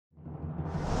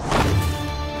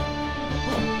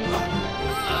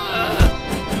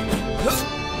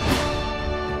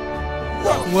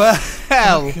Well,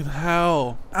 Fucking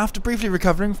hell. after briefly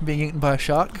recovering from being eaten by a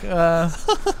shark,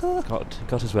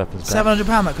 got his weapons back. £700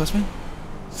 that cost me.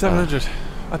 700.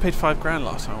 I paid £5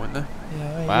 last time I went there.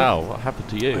 Yeah, there you Wow, what happened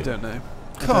to you? I don't know.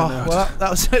 go. Well, that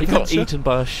was an He got adventure. eaten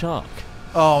by a shark.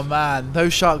 Oh man,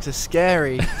 those sharks are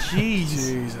scary. Jeez.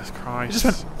 Jesus Christ. It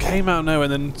just came out of nowhere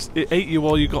and then it ate you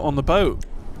while you got on the boat.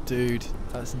 Dude,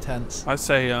 that's intense. I'd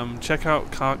say check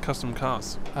out custom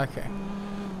cars. Okay.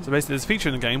 So basically there's a feature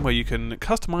in the game where you can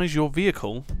customise your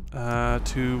vehicle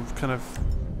to kind of,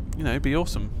 you know, be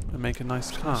awesome and make a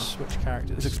nice car. Switch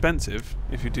characters. It's expensive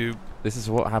if you do. This is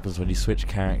what happens when you switch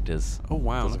characters. Oh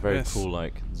wow, It's a look very at this. cool,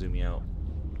 like, zooming out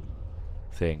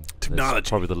thing. Technology. That's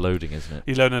probably the loading, isn't it?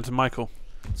 You load into Michael.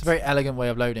 It's a very elegant way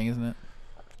of loading, isn't it?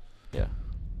 Yeah.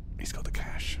 He's got the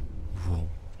cash.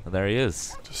 And there he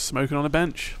is. Just smoking on a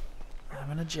bench.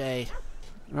 Having a J.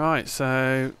 Right,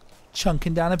 so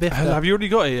Chunking down a bit. have you already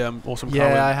got a awesome car?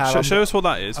 Yeah, I have. Show us what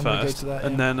that is I'm gonna go first, to that,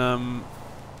 and yeah.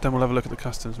 then we'll have a look at the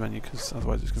customs menu because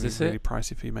otherwise it's going Is to be this really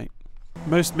pricey for you, mate.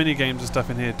 Most mini games and stuff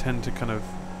in here tend to kind of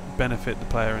benefit the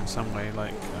player in some way.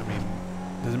 Like, I mean,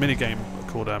 there's a mini game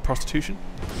called Prostitution,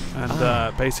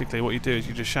 and basically what you do is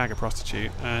you just shag a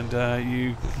prostitute and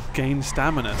you gain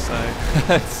stamina.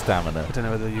 So Stamina. I don't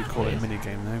know whether you call it a mini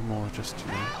game though, more just,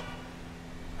 you know,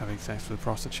 having sex with a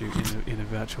prostitute in a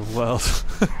virtual world.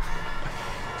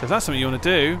 So if that's something you want to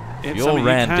do, it's You're something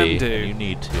Randy. you can do. And you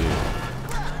need to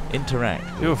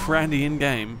interact. You're Randy in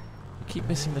game. You keep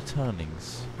missing the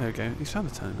turnings. There we go. He's found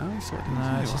the turn now. He's sorted.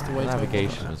 No, it's just the way to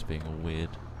Navigation was being all weird.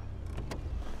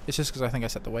 It's just because I think I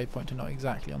set the waypoint to not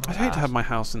exactly on the I'd hate to have my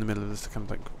house in the middle of this kind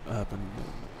of like urban.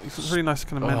 It's really nice to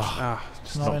kind of mention.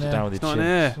 It's Just not knocked in it here. down with It's your not in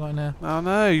chin. here. It's not in there. Oh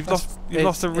no, you've lost a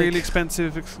it's- really it-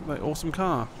 expensive, like, awesome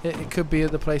car. It could be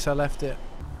at the place I left it.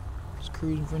 Just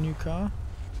cruising for a new car.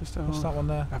 Just What's that one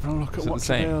there? having a look Is at it the what's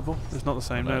same? available. It's not the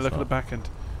same. Oh, no, No, it's look at the not. back end.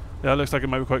 Yeah, it looks like it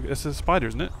might be quite. It's a spider,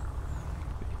 isn't it?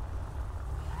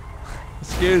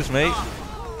 Excuse me.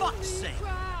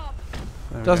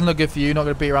 There we Doesn't go. look good for you. Not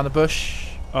going to beat around the bush.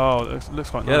 Oh, it looks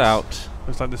quite nice. Get out.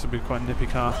 Looks like this would be quite a nippy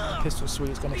car. Pistol sweet.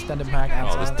 It's got an extended mag. And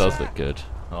Oh, this silencer. does look good.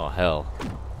 Oh, hell.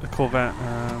 The Corvette.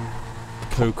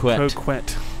 Coquette.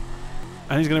 Coquette.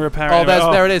 And he's going to repair Oh, it.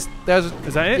 there it is. There's.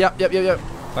 Is that it? Yep.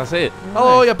 That's it.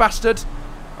 Oh, you bastard!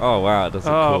 Oh, wow. It does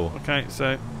look Oh, cool. okay.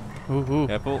 So, ooh.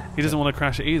 Careful. He doesn't want to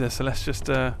crash it either. So let's just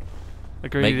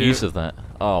agree Make to use of that.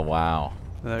 Oh, wow.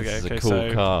 There we go. This is Okay, a cool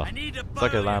so car. It's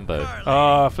like a Lambo.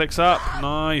 oh, flicks up.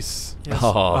 Nice. Yes.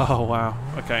 Oh. Oh wow.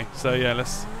 Okay. So yeah,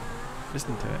 let's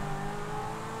listen to it.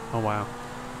 Oh wow.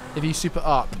 If you super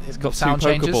up, It's the got two sound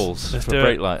changes. Pokeballs Let's for do it.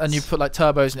 brake lights. And you put like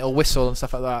turbos and it'll whistle and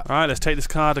stuff like that. All right. Let's take this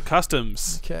car to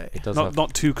customs. Okay. It does Not have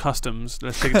not to customs.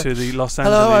 Let's take it to the Los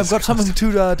Angeles. Hello, I've got something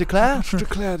to declare.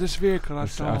 Declare this vehicle I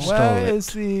stole. stole Where it. is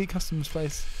the customs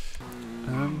place?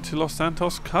 To Los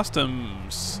Santos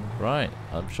Customs. Right.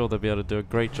 I'm sure they'll be able to do a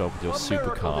great job with your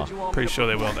supercar. Pretty sure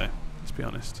they will though. Let's be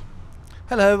honest.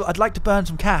 Hello, I'd like to burn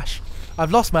some cash. I've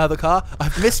lost my other car.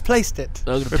 I've misplaced it.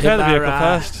 Repair the vehicle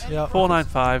first. Yep.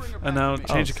 495, and now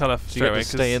change the colour So you straight get away. to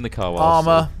stay in the car while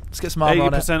Armour. Let's get some armour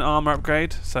on it. 80% armor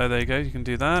upgrade. So there you go. You can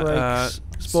do that. Brakes,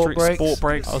 sport brakes. Sport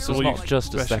brakes. Oh, so all it's you not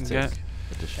just best you can aesthetic.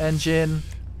 get. Edition. Engine.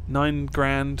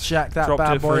 £9. Jack that Dropped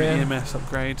bad it for boy an in. EMS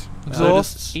upgrade.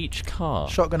 Exhausts. Each car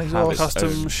Shotgun have exhaust. its Custom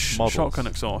own models. shotgun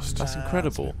exhaust. That's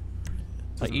incredible. Like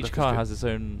Doesn't each look as car good. has its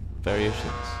own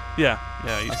variations. Yeah,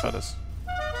 each car does.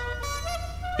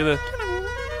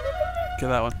 Get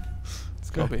that one. It's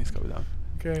got to be that one.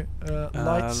 Okay.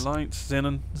 Lights. Lights,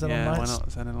 Xenon. Xenon Yeah, lights. why not?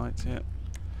 Xenon lights, yeah.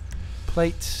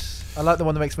 Plates. I like the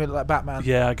one that makes me look like Batman.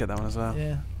 Yeah, I get that one as well.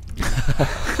 Yeah.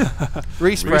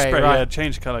 Respray. Right. yeah,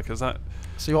 change colour because that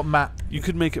So you want matte. you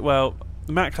could make it well.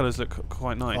 The matte colours look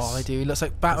quite nice. Oh, they do. It looks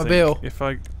like I think. Batmobile. If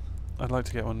I'd like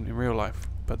to get one in real life,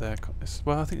 but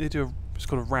well, I think they do. It's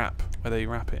called a wrap where they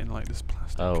wrap it in like this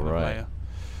plastic Oh, kind of right. layer.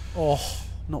 Oh.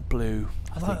 Not blue.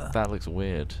 I I like think that. that looks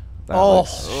weird. That Oh.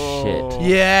 looks shit.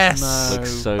 Yes. No. Looks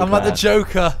so I'm like the bad.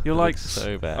 Joker. You're It like looks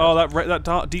so bad. oh that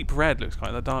dark deep red looks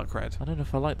quite that dark red. I don't know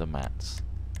if I like the mats.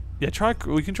 Yeah,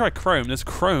 we can try chrome. There's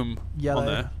chrome Yellow. on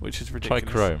there, which is Try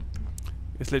ridiculous. chrome.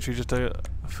 It's literally just a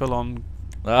full-on.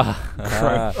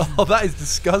 Ah, Oh, that is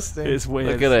disgusting. It's weird.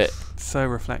 look at it. It's so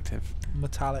reflective.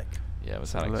 Metallic. Yeah, it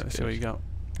was Look, Alex. let's see what you got.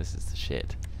 This is the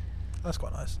shit. That's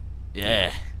quite nice. Yeah.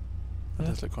 That Yeah.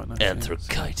 does look quite nice. yeah.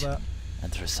 Anthracite. That,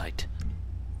 Anthracite.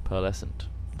 Pearlescent.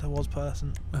 there was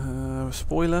person.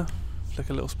 Spoiler. Flick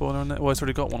a little spoiler on there. Well, it's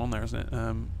already got one on there, isn't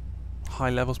it? High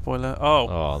level spoiler. Oh,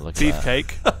 Oh, look at that.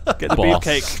 beefcake. Get the Boss.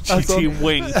 beefcake That's GT on-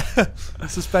 wing.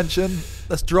 Suspension.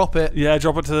 Let's drop it. Yeah,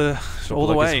 drop it to Drop all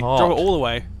the like way. it's hot. Drop it all the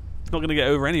way. It's not going to get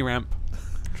over any ramp.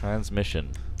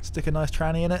 Transmission. Stick a nice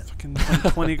tranny in it. Fucking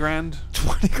 20 grand.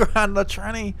 20 grand a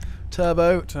tranny.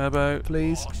 Turbo,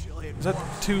 please. Is that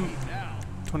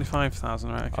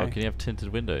 25,000? Right. Okay. Oh, can you have tinted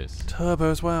windows?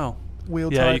 Turbo as well.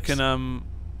 Wheel Yeah, types. you can.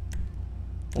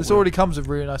 This already comes with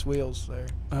really nice wheels, so.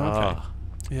 Oh, okay.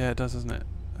 Yeah, it does, doesn't it?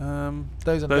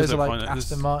 Those are look like pointless.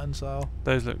 Aston Martin style.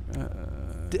 Those look.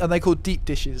 And they called deep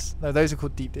dishes. No, those are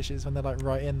called deep dishes when they're like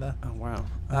right in there. Oh wow.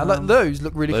 Like those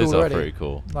look really those cool already. Those are pretty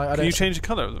cool. Like, can you change the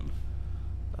colour of them?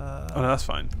 Oh no, that's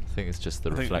fine. I think it's just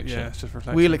the reflection. Yeah, it's just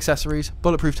reflection. Wheel accessories,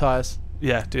 bulletproof tyres.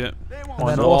 Yeah, do it. And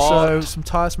then also some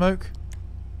tyre smoke.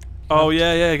 Oh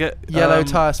yeah, get yellow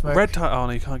tyre smoke. Red tyre. Oh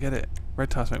no, you can't get it. Red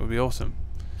tyre smoke would be awesome.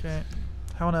 Okay.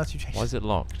 How on earth do you change? Why is it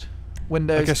locked?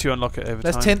 Windows. I guess you unlock it over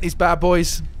time. Let's tint these bad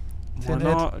boys. Why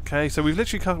not? Okay, so we've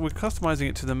literally we're customizing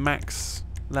it to the max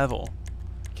level.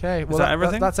 Okay, well is that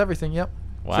everything? That's everything. Yep.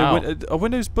 Wow. So are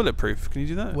windows bulletproof? Can you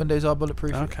do that? Windows are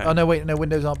bulletproof. Okay. Oh no, wait, no,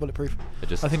 windows aren't bulletproof.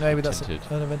 Just I think maybe that's tinted.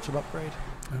 an eventual upgrade.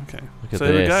 Okay. Look at So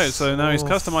there we go. this. So now he's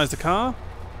customized the car.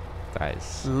 That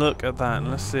is. Look at that,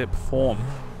 and let's see it perform.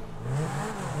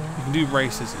 You can do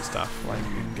races and stuff like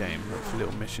in game, like for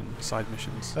little side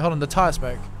missions. Wait, hold on, the tyre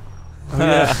smoke. Oh,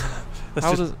 yeah.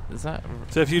 How does is that?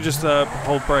 So if you just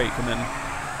hold brake and then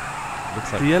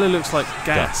Looks like the yellow looks like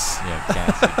gas. Yeah,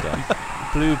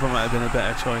 gas. Blue might have been a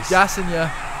better choice. Gas in ya.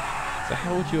 So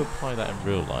how would you apply that in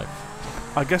real life?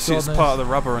 I guess God it's knows. part of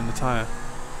the rubber in the tyre.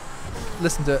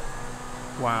 Listen to it.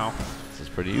 Wow. This is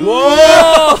pretty. Whoa!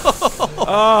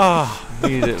 Oh,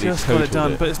 Immediately just got it totaled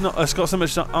done, it. but it's not. It's got so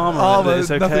much armor on it that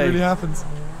it's okay. Nothing really happens.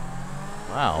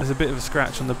 Wow. There's a bit of a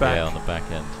scratch on the back. Yeah, on the back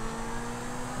end.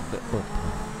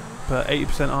 But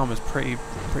 80% armor is pretty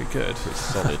good. Pretty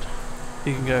solid.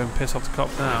 You can go and piss off the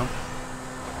cops now.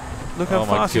 Look how Oh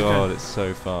my fast he's god, going. it's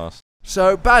so fast.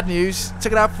 So bad news.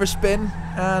 Took it out for a spin,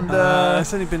 and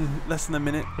it's only been less than a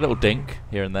minute. A little dink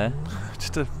here and there.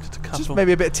 Just a couple. just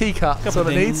maybe a bit of T-cut. That's all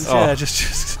it needs. Oh. Yeah,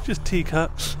 just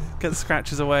T-cut. Get the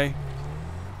scratches away.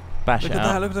 Bash Look it at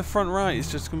out. that. Look at the front right.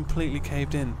 It's just completely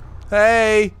caved in.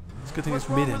 Hey. It's a good thing it's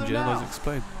mid-engine, otherwise it'll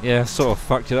explode. Yeah, sort of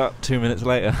fucked it up 2 minutes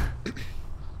later.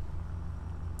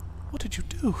 What did you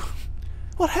do?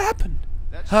 What happened?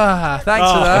 Ah, thanks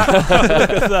for that.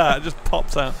 Look at that. It just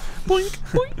pops out. Boink,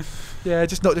 boink. Yeah,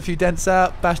 just knocked a few dents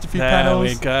out, bashed a few There panels.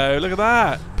 we go. Look at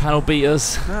that. Panel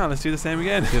beaters. Now let's do the same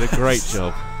again. Did a great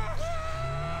job.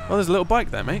 Oh, there's a little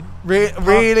bike there, mate.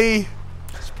 Really?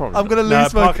 It's probably I'm gonna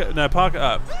lose my. Park it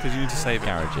up because you need to save it.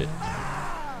 garage it.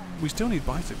 We still need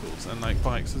bicycles and like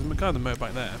bikes. There's a guy with a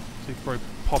motorbike there, so you can probably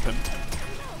pop him.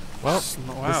 Well,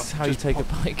 Wow. this is how you Just take a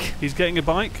pop. bike. He's getting a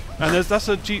bike, and that's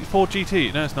a Ford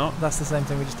GT. No, it's not. That's the same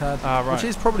thing we just had. Ah, right. Which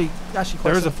is probably actually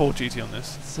quite. There is a simple. Ford GT on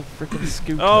this. It's a freaking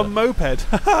scooter. Oh, moped.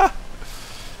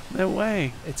 No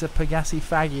way. It's a Pegassi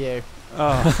Faggio.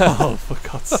 Oh, for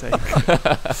God's sake.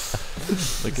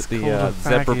 Look It's at the called a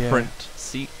zebra Faggio. print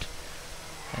seat.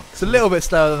 It's a little bit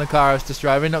slower than the car I was just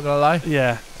driving. Not gonna lie.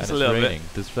 Yeah, And it's a it's little raining.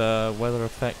 Does bit. weather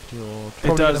affect your? It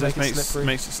Probably does. gonna It make it slippery.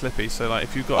 makes it slippy. So like,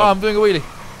 if you've Oh, got. I'm doing a wheelie.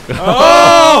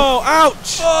 Oh! Ouch! Oh,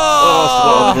 it's a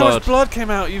lot of How much blood. blood came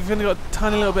out? You've only got a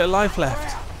tiny little bit of life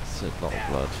left. It's a lot of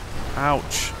blood.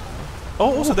 Ouch.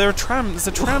 Oh, also there's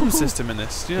a tram system in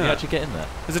this. Can Yeah. you actually get in there?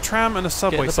 There's a tram and a Get in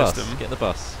subway the bus. system. Get in the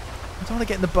bus. I don't want to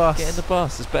get in the bus. Get in the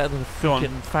bus. It's better than a Go on.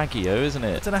 freaking Faggio, isn't I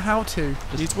it? don't know how to.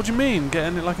 What do you mean? Get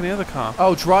in it like any other car?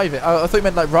 Oh, drive it. Oh, I thought you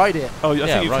meant like ride it. Oh, I Yeah,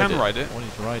 think you can it. ride it. I want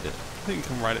you to ride it. I think you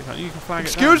can ride it, can't you? You can flag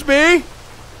Excuse it me.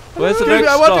 Where's the Excuse me, next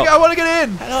I stop? want to get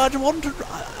in. Hello,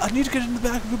 I need to get in the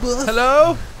back of the bus.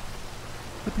 Hello.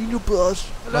 I've been your bus.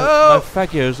 My Hello.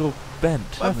 Faggio's all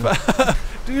bent.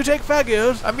 Do you take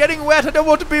faggots? I'm getting wet. I don't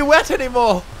want to be wet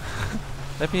anymore.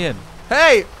 Let me in.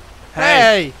 Hey.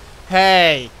 Hey.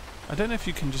 Hey. I don't know if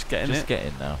you can just get in Just it. get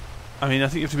in now. I mean, I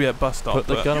think you have to be at a bus stop. Put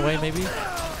the but- gun away, maybe.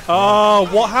 Oh,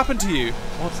 what happened to you?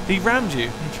 What? He rammed you.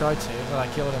 He tried to, but I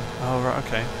killed him. Oh, right,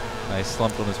 okay. No, he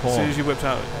slumped on his As soon horn. as you whipped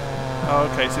out. Oh,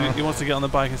 okay, so he wants to get on the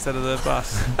bike instead of the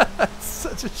bus.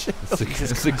 Such a shit.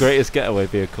 It's the greatest getaway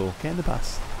vehicle. Get in the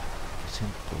bus.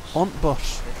 Simples. On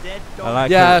bus. I like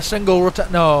Yeah, it. single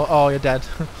no. Oh, you're dead.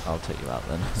 I'll take you out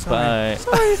then. Sorry. Bye.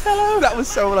 Sorry, hello. That was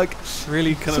so like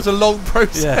Really kind such of. a long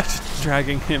process. Yeah, just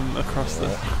dragging him across the.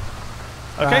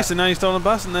 Okay, Right. so now you're still on a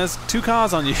bus and there's two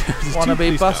cars on you. There's Wanna two be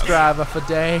police bus cars. driver for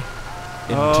day.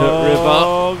 Into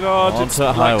Oh god, onto it's a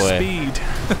like highway. speed.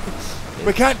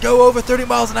 We can't go over 30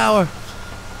 miles an hour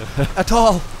at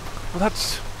all. Well,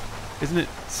 that's, isn't it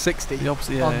 60 the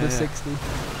opposite? Yeah, on yeah, the yeah. 60.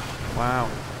 Wow,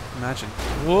 imagine.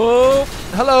 Whoa!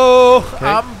 Hello, Okay.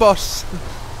 I'm boss.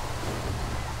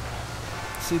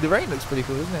 See, the rain looks pretty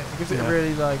cool, doesn't it? It gives it Yeah. a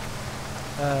really like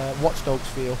Watch Dogs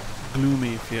feel.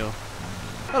 Gloomy feel.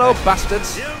 Hello,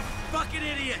 bastards. fucking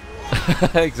idiot.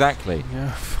 Exactly.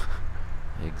 Yeah.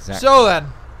 Exactly. So then,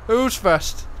 who's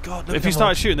first? God, look If at you them start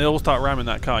all. shooting, they'll all start ramming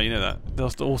that car. You know that.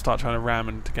 They'll all start trying to ram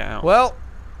and to get out. Well,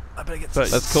 I better get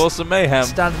But Let's cause some mayhem.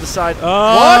 stand to the side.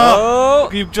 Oh!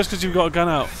 Just because you've got a gun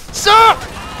out. Stop!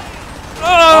 Oh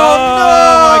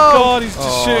my no! God! He's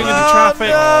just shooting into Oh, traffic.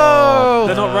 no!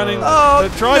 They're not running. Oh,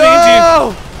 They're driving into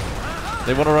you.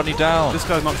 They want to run you down. This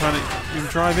guy's not trying to even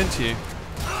drive into you.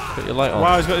 Put your light on.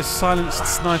 Wow, he's got his silenced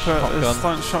sniper, Shotgun. his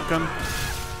silenced shotgun.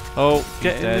 Oh,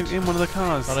 Get he's dead. in one of the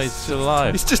cars. Oh no, he's still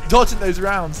alive. He's just dodging those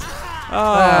rounds. Oh,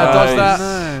 dodge that.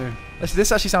 No.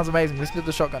 This actually sounds amazing. Listen to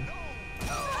the shotgun.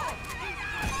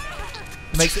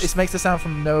 It makes the sound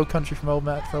from No Country for Old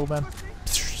Men.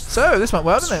 So this went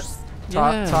well, didn't it?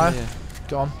 Tire. Yeah.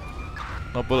 Gone.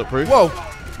 Not bulletproof. Whoa!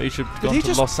 But you should Did go he to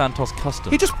just- Los Santos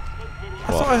Customs. He just. I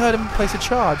What? thought I heard him place a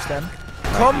charge then.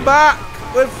 Come back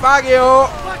with Fagio!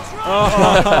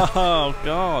 Oh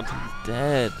God.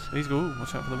 dead. He's ooh,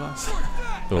 watch out for the bus.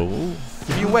 Oh.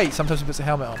 If you wait, sometimes he puts a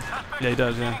helmet on. Yeah, he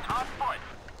does. Yeah.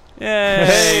 Yay!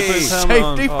 Hey, put his helmet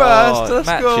on. safety first. Oh, Let's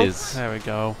matches. There we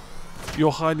go.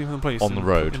 You're hiding from the police On the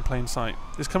road. in plain sight.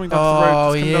 It's coming down Oh, the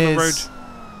road. It's he coming down the is. road.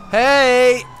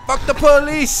 Hey! Fuck the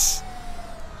police!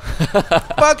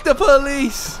 Fuck the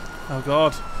police! Oh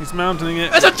God, he's mounting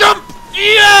it. There's a jump!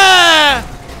 Yeah!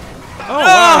 Oh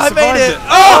wow, I he made survived it!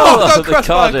 Oh, Oh, don't the crush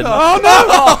car my didn't. car! Oh no!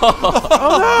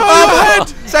 Oh no! Oh,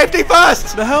 safety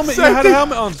first! The helmet. You Safety. had a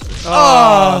helmet on.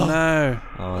 Oh. Oh no!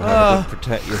 Oh, you have to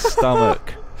protect your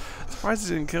stomach. Surprised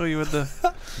it didn't kill you with the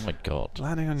Oh my god.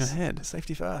 landing on your head.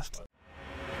 Safety first.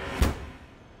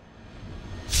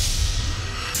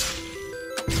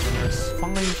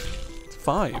 It's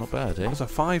five. Not bad, eh? It's a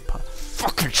 5 putt.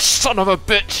 Fucking son of a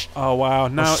bitch! Oh wow!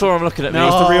 Now I saw him looking at me. now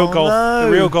it's the real Oh, golf. no.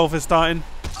 The real golf is starting.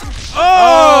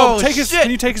 Oh, take his. shit.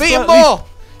 Can you take his Beat him leaf- more!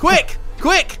 Quick!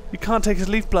 Quick! You can't take his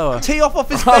leaf blower. Tee off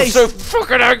his I'm face! so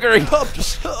fucking angry!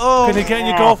 Oh, Can you get in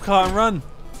your golf cart and run?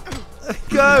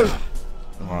 go!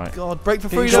 Alright. God, break for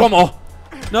Can you freedom! Just one more!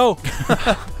 No.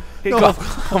 Get No. golf.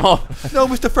 Come on! No,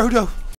 Mr. Frodo!